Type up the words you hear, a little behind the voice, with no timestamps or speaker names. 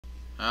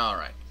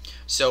Alright,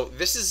 so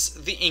this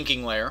is the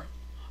inking layer.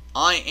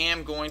 I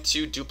am going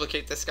to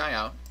duplicate this guy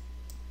out.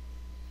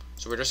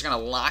 So we're just going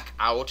to lock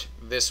out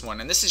this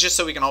one. And this is just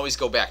so we can always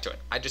go back to it.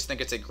 I just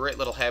think it's a great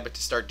little habit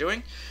to start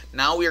doing.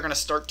 Now we are going to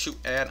start to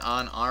add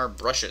on our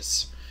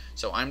brushes.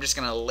 So I'm just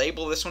going to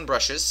label this one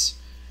brushes.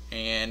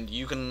 And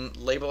you can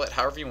label it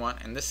however you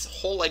want. And this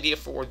whole idea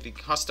for the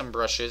custom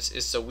brushes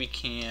is so we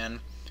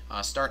can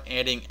start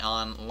adding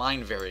on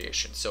line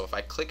variation. So if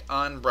I click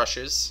on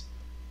brushes,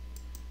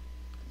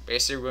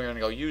 basically we're going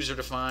to go user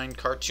defined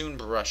cartoon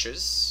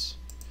brushes.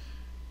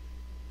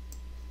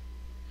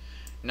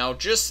 Now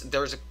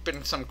there's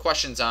been some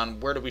questions on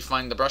where do we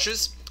find the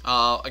brushes.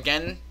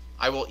 Again,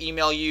 I will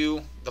email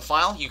you the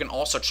file. You can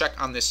also check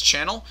on this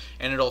channel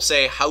and it'll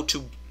say how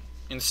to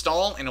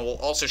install, and it will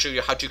also show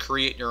you how to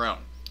create your own.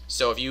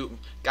 So if you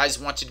guys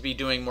want to be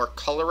doing more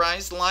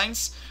colorized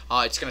lines,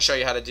 it's going to show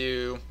you how to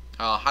do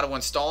how to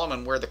install them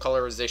and where the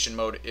colorization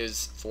mode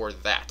is for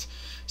that.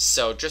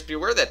 So just be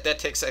aware that that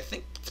takes, I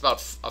think it's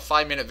about a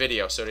 5-minute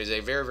video, so it is a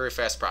very, very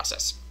fast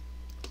process.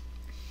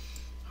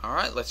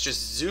 Alright, let's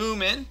just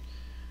zoom in.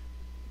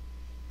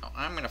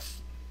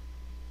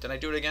 Did I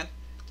do it again?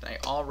 Did I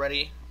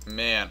already?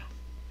 Man.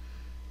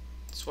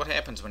 That's what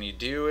happens when you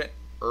do it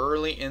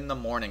early in the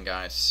morning,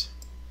 guys.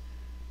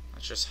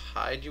 Let's just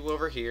hide you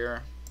over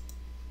here.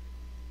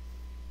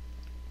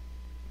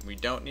 We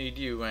don't need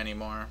you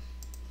anymore.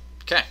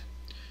 Okay.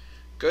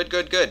 Good,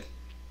 good, good.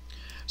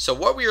 So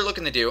what we are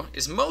looking to do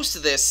is most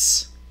of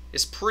this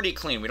is pretty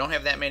clean. We don't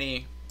have that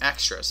many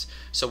extras.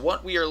 So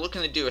what we are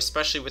looking to do,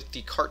 especially with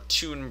the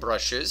cartoon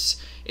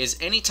brushes, is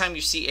anytime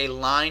you see a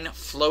line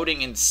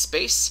floating in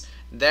space,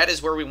 that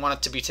is where we want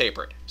it to be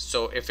tapered.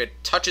 So if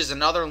it touches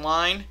another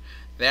line,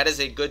 that is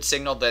a good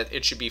signal that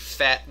it should be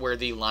fat where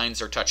the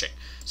lines are touching.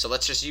 So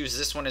let's just use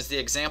this one as the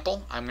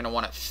example. I'm going to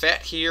want it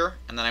fat here,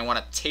 and then I want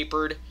it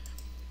tapered.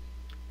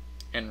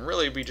 And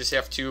really we just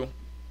have to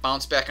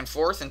bounce back and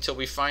forth until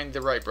we find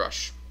the right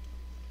brush.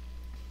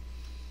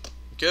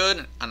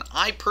 Good. And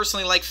I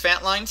personally like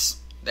fat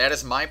lines. That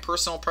is my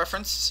personal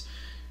preference.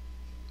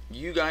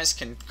 You guys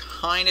can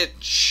kind of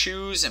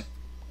choose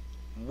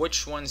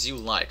which ones you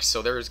like.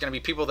 So there's going to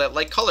be people that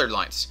like colored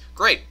lines.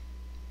 Great.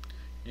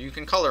 You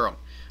can color them.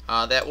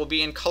 That will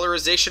be in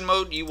colorization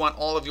mode. You want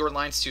all of your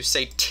lines to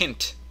say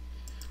tint.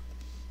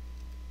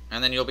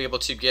 And then you'll be able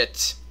to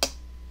get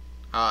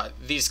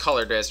these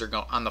colored as they're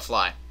going on the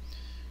fly.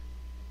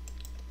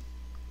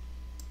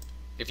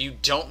 If you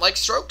don't like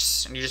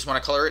strokes and you just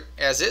want to color it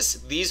as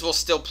is, these will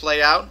still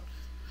play out.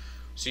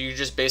 So you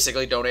just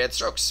basically don't add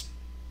strokes.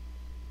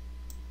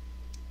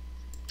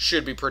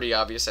 Should be pretty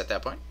obvious at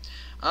that point.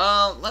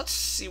 Let's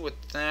see what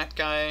that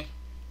guy...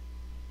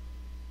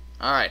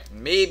 Alright,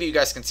 maybe you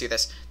guys can see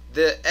this.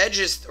 The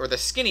edges, or the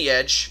skinny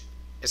edge,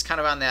 is kind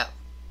of on that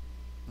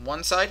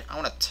one side. I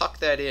want to tuck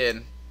that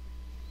in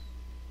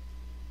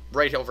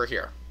right over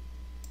here.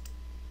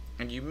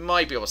 And you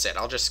might be able to see it.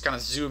 I'll just kind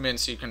of zoom in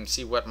so you can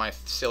see what my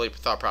silly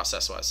thought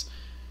process was.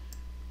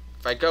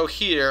 If I go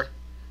here,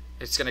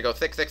 it's going to go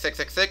thick, thick, thick,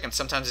 thick, thick, and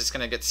sometimes it's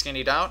going to get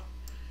skinnied out.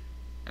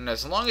 And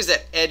as long as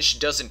that edge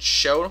doesn't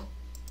show,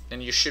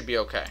 then you should be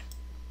okay.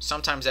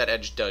 Sometimes that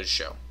edge does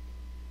show.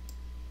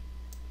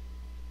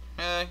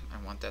 Okay,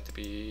 I want that to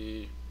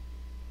be...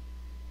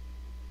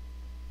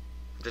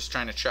 I'm just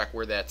trying to check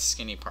where that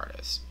skinny part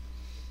is.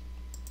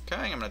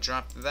 Okay, I'm going to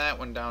drop that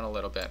one down a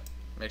little bit.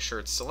 Make sure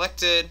it's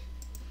selected.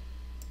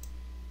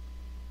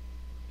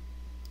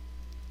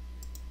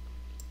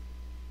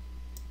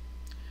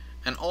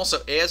 And also,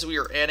 as we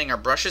are adding our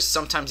brushes,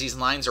 sometimes these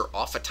lines are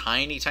off a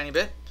tiny, tiny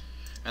bit.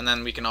 And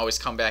then we can always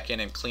come back in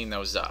and clean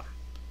those up.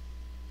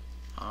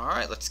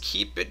 Alright, let's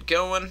keep it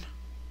going.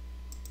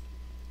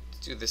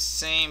 Let's do the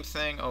same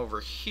thing over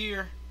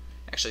here.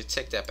 Actually,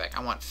 take that back.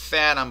 I want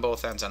fat on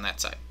both ends on that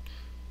side.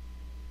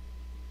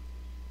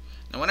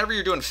 Now, whenever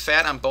you're doing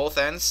fat on both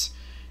ends,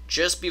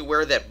 just be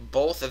aware that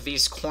both of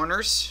these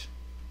corners,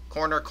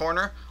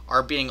 corner,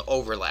 are being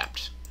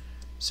overlapped.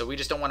 So we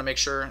just don't want to make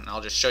sure, and I'll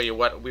just show you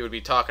what we would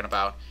be talking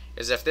about,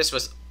 is if this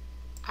was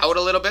out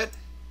a little bit,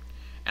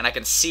 and I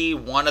can see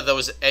one of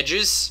those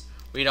edges,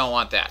 we don't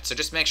want that. So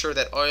just make sure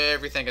that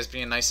everything is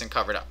being nice and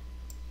covered up.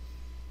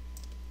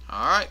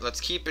 Alright, let's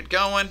keep it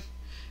going.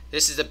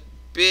 This is a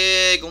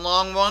big,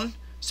 long one,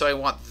 so I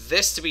want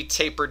this to be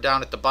tapered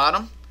down at the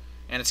bottom,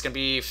 and it's going to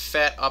be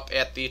fat up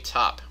at the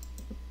top.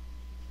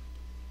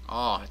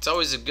 Oh, it's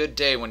always a good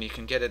day when you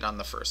can get it on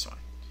the first one.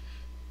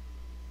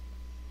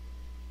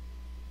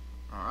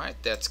 Alright,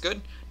 that's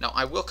good. Now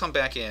I will come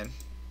back in.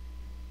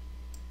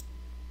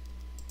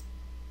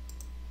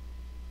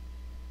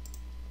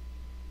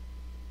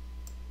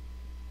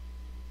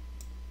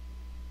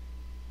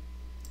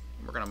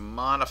 We're going to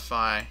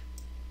modify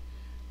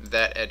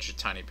that edge a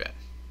tiny bit.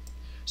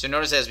 So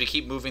notice as we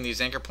keep moving these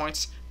anchor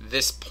points,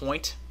 this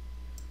point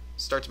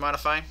starts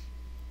modifying.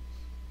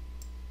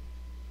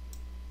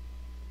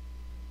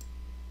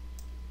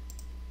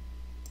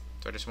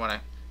 So I just want to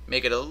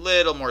make it a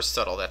little more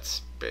subtle.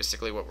 That's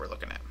basically what we're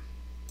looking at.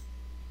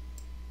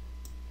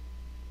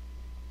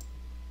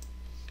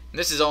 And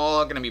this is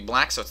all going to be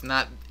black, so it's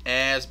not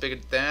as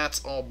big.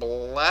 That's all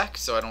black,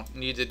 so I don't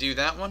need to do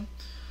that one.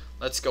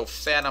 Let's go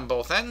fat on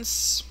both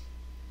ends.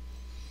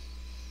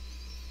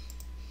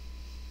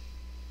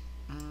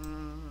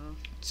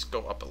 Let's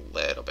go up a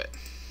little bit.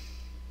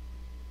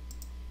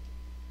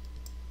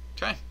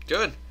 Okay,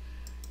 good.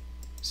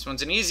 This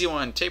one's an easy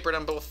one. Tapered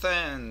on both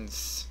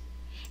ends.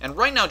 And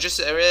right now, just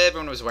so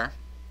everyone was aware,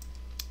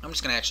 I'm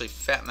just going to actually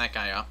fatten that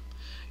guy up.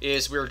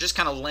 Is we're just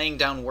kind of laying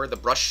down where the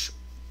brush,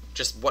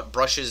 just what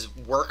brushes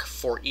work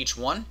for each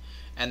one.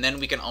 And then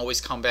we can always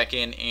come back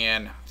in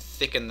and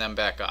thicken them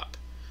back up.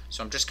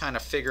 So I'm just kind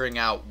of figuring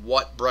out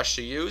what brush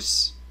to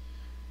use.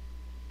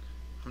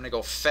 I'm going to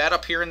go fat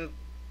up here.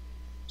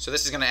 So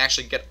this is going to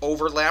actually get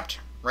overlapped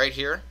right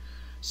here.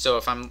 So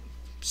if I'm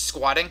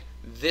squatting,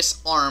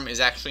 this arm is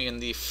actually in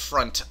the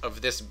front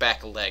of this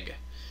back leg.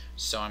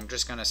 So I'm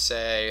just going to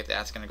say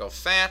that's going to go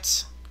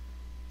fat.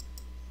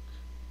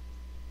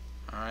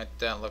 Alright,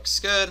 that looks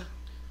good.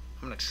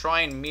 I'm going to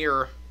try and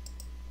mirror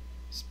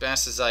as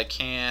best as I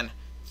can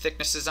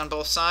thicknesses on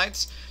both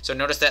sides. So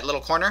notice that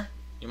little corner.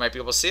 You might be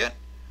able to see it.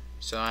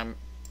 So I'm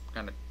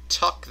going to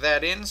tuck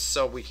that in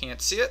so we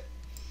can't see it.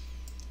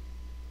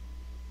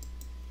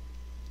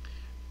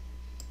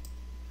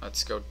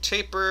 Let's go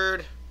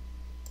tapered.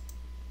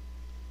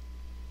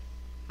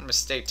 I'm going to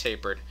stay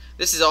tapered.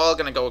 This is all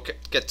going to go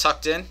get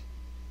tucked in.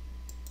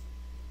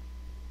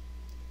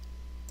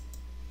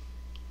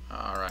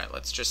 Alright,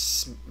 let's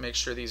just make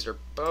sure these are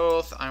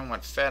both. I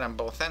want fat on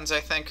both ends, I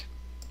think.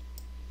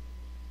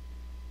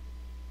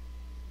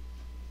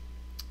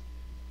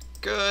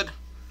 Good.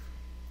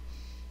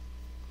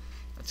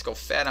 Let's go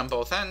fat on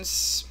both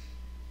ends.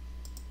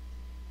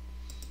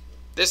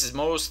 This is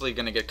mostly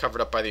going to get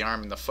covered up by the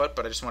arm and the foot,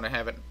 but I just want to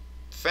have it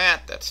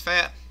fat. That's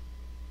fat.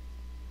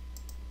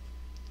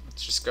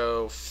 Let's just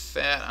go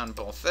fat on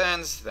both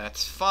ends.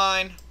 That's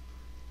fine.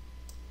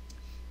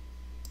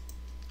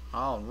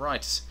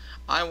 Alright.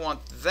 I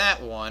want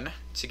that one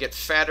to get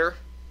fatter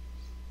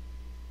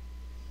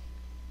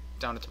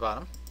down at the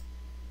bottom.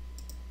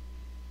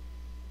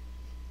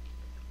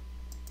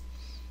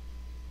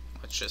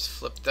 Let's just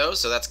flip those.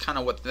 So that's kind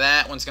of what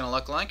that one's going to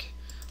look like.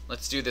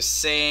 Let's do the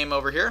same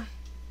over here.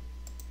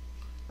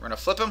 We're going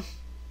to flip them.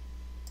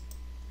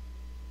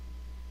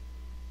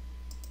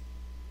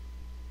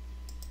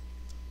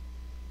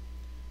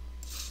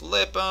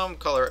 Flip them,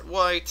 color it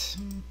white.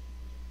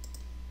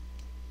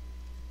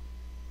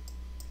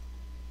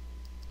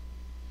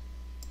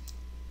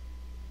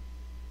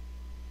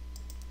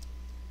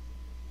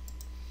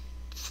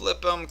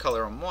 Flip them,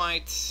 color them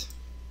white.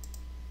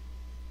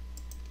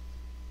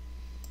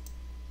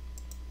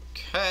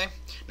 Okay.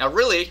 Now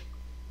really,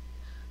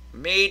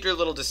 major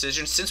little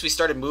decision. Since we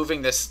started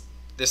moving this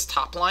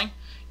top line,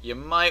 you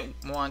might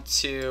want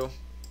to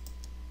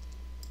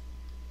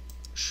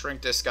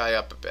shrink this guy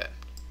up a bit.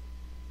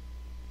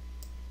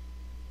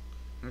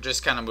 And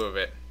just kind of move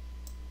it.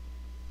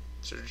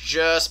 So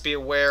just be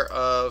aware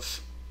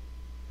of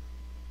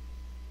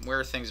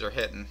where things are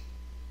hitting.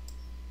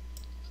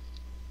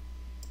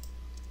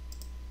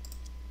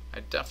 I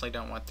definitely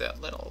don't want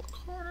that little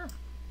corner.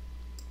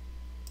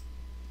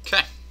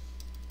 Okay.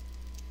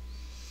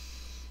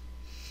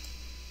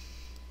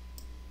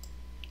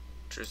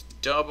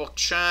 Just double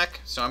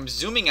check. So I'm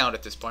zooming out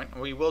at this point.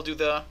 We will do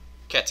the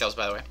cattails,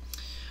 by the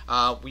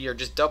way. We are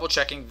just double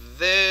checking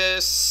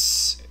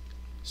this.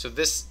 So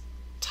this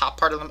top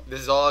part of them,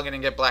 this is all going to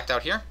get blacked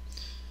out here.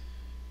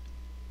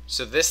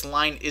 So this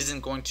line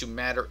isn't going to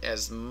matter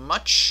as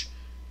much.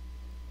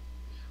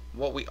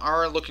 What we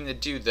are looking to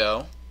do,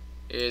 though,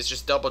 is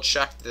just double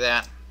check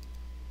that.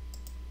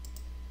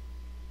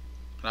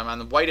 And I'm on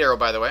the white arrow,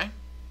 by the way.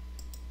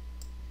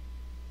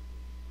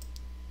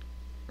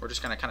 We're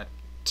just going to kind of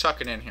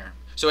tuck it in here.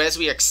 So as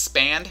we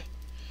expand,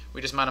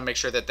 we just want to make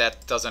sure that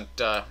that doesn't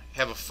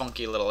have a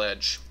funky little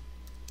edge.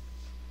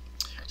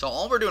 So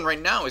all we're doing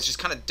right now is just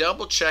kind of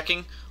double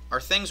checking,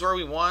 are things where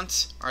we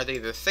want? Are they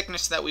the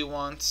thickness that we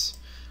want?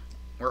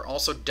 We're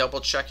also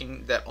double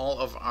checking that all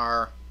of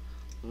our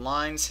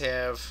lines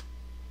have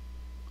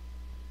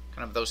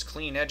kind of those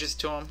clean edges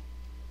to them.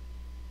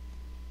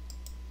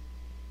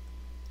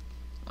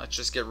 Let's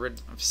just get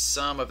rid of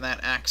some of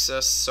that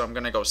excess. So I'm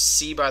going to go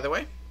C, by the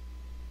way.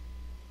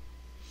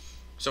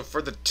 So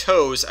for the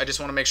toes, I just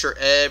want to make sure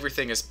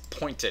everything is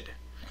pointed.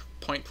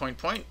 Point, point,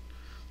 point.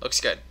 Looks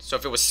good. So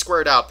if it was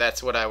squared out,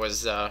 that's what I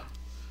was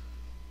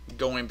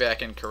going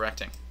back and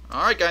correcting.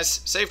 Alright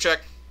guys, save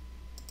check.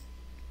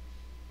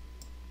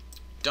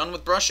 Done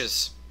with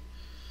brushes.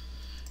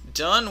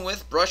 Done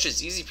with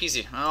brushes. Easy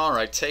peasy.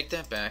 Alright, take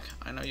that back.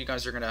 I know you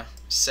guys are going to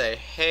say,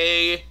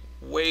 hey,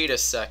 wait a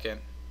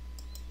second.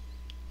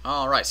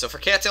 Alright, so for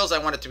cattails, I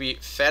want it to be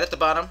fat at the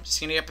bottom,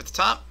 skinny up at the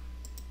top.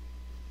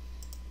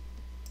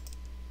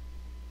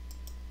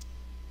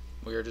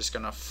 We are just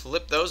going to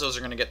flip those. Those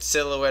are going to get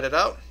silhouetted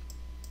out.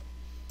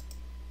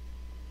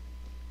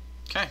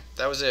 Okay,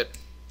 that was it.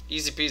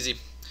 Easy peasy.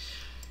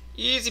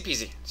 Easy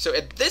peasy. So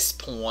at this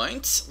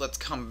point, let's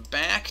come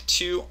back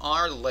to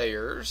our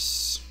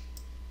layers.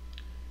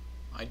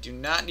 I do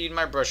not need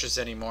my brushes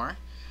anymore.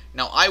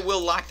 Now I will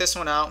lock this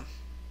one out.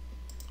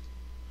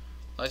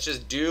 Let's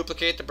just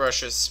duplicate the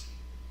brushes.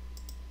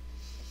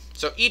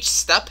 So each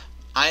step,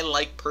 I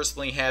like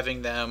personally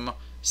having them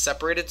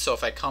separated, so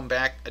if I come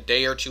back a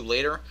day or two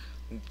later,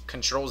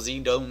 Control Z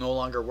no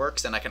longer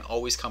works, then I can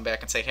always come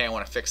back and say, hey, I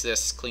want to fix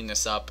this, clean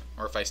this up,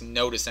 or if I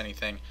notice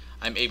anything,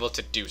 I'm able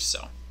to do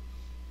so.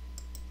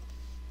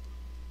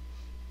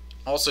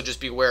 Also, just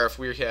be aware, if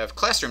we have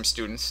classroom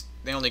students,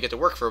 they only get to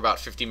work for about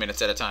 50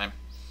 minutes at a time.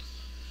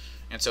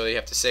 And so they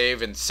have to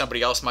save, and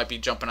somebody else might be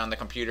jumping on the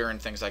computer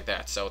and things like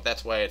that. So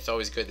that's why it's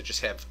always good to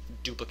just have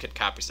duplicate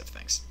copies of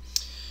things.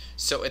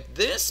 So at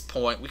this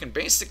point, we can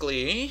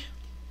basically,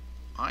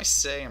 I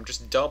say, I'm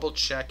just double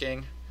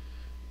checking,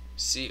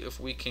 see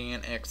if we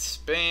can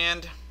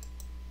expand.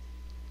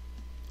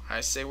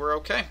 I say we're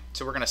okay.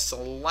 So we're going to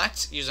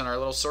select, using our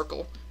little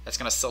circle, that's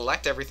going to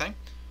select everything.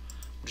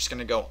 I'm just going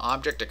to go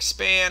Object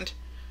Expand.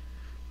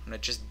 I'm going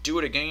to just do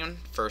it again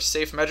for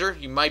safe measure.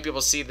 You might be able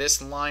to see this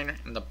line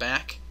in the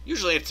back.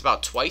 Usually it's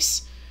about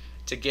twice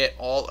to get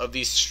all of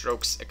these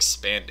strokes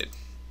expanded.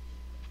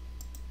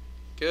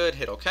 Good,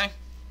 hit OK.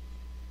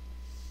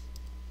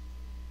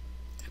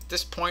 At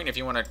this point, if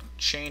you want to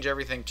change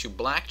everything to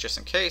black just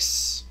in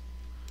case,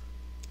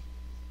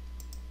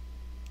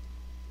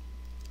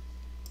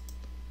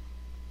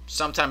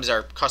 sometimes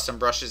our custom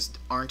brushes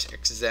aren't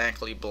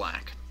exactly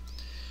black.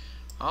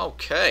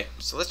 Okay,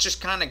 so let's just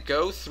kind of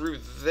go through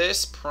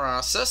this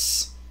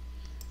process.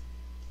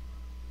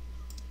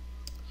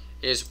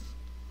 It is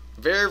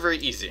very, very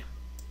easy.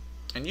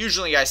 And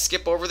usually I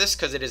skip over this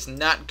because it is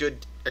not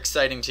good,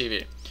 exciting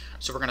TV.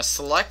 So we're going to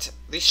select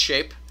the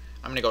shape.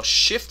 I'm going to go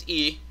Shift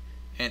E,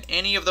 and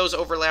any of those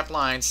overlap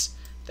lines,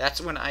 that's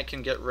when I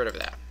can get rid of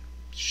that.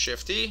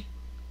 Shift E.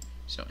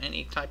 So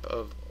any type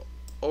of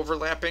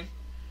overlapping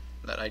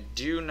that I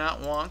do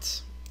not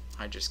want,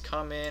 I just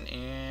come in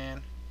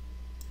and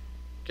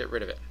get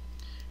rid of it.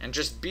 And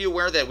just be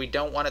aware that we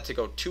don't want it to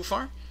go too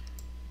far.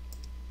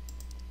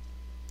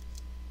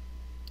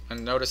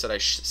 And notice that I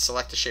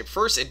select the shape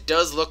first. It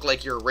does look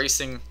like you're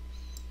erasing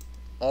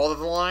all of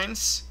the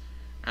lines,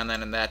 and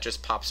then that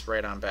just pops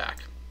right on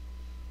back.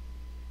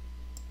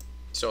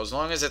 So as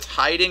long as it's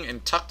hiding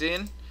and tucked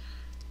in,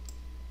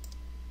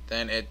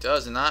 then it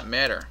does not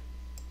matter.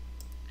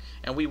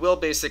 And we will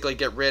basically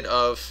get rid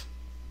of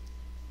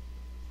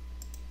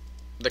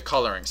the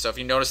coloring. So if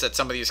you notice that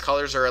some of these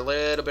colors are a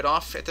little bit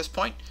off at this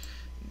point,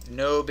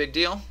 no big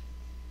deal.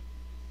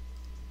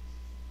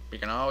 We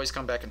can always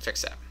come back and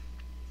fix that.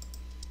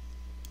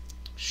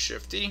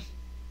 Shift E.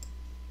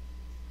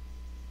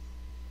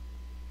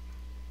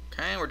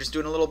 Okay, we're just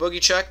doing a little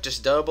boogie check,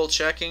 just double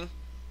checking.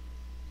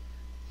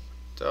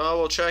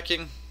 Double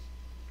checking.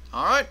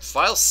 Alright,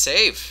 file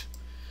save.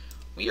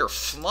 We are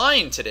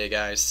flying today,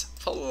 guys.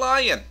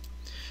 Flying.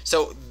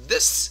 So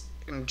this,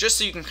 just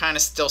so you can kind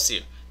of still see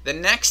it, the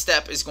next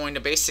step is going to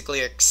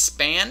basically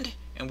expand,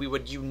 and we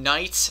would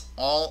unite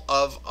all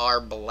of our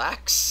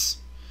blacks.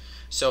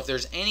 So if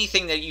there's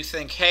anything that you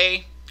think,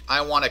 hey,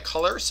 I want a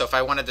color, so if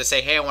I wanted to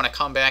say, hey, I want to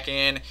come back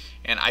in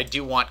and I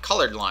do want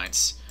colored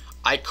lines,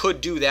 I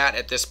could do that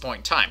at this point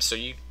in time. So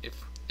you,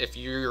 if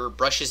your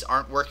brushes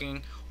aren't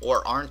working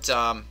or aren't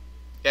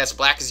as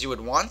black as you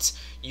would want,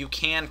 you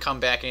can come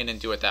back in and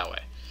do it that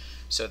way.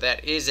 So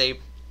that is a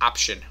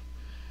option.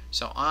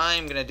 So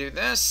I'm going to do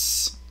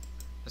this.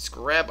 Let's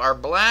grab our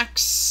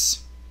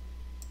blacks.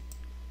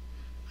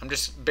 I'm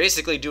just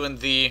basically doing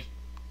the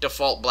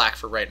default black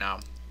for right now.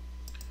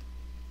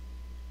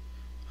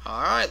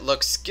 Alright,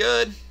 looks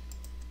good.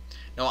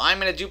 Now I'm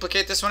going to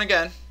duplicate this one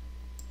again.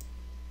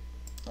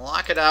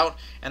 Lock it out.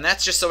 And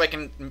that's just so I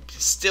can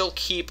still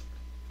keep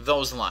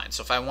those lines.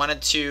 So if I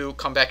wanted to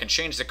come back and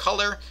change the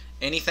color,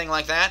 anything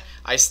like that,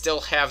 I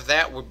still have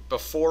that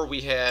before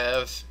we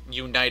have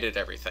united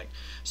everything.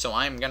 So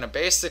I'm going to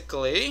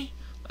basically,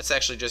 let's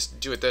actually just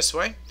do it this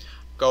way.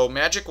 Go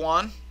Magic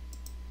Wand.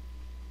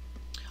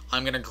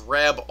 I'm going to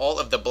grab all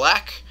of the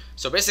black.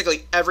 So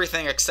basically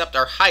everything except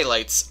our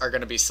highlights are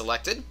going to be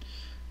selected.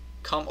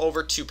 Come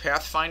over to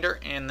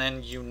Pathfinder and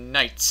then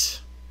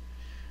unite.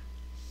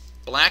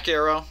 Black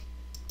arrow.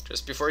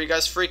 Just before you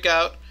guys freak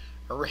out,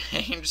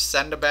 arrange,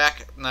 send it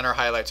back, and then our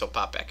highlights will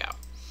pop back out.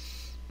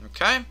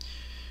 Okay?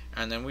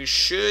 And then we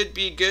should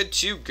be good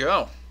to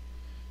go.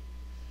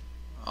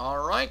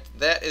 Alright,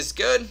 that is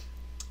good.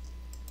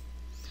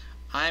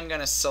 I'm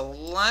going to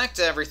select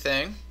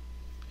everything.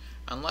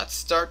 And let's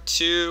start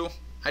to,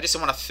 I just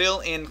want to fill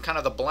in kind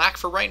of the black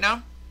for right now.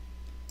 I'm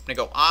going to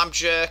go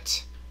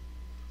Object,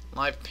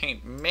 Live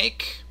Paint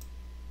Make.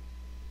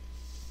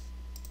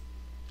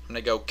 I'm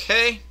going to go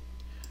OK.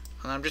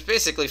 And I'm just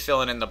basically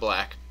filling in the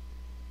black.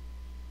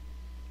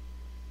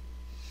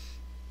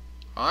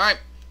 Alright,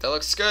 that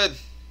looks good.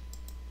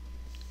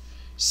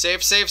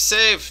 Save, save,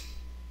 save.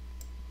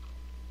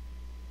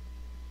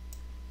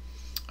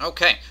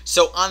 Okay,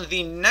 so on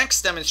the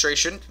next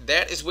demonstration,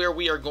 that is where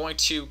we are going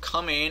to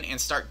come in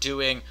and start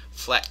doing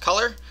flat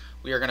color.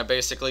 We are going to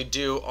basically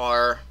do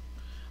our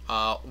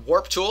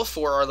warp tool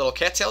for our little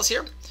cattails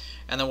here.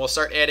 And then we'll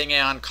start adding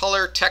on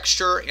color,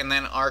 texture, and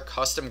then our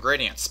custom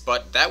gradients.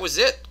 But that was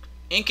it.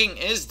 inking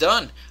is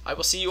done. I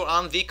will see you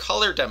on the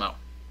color demo.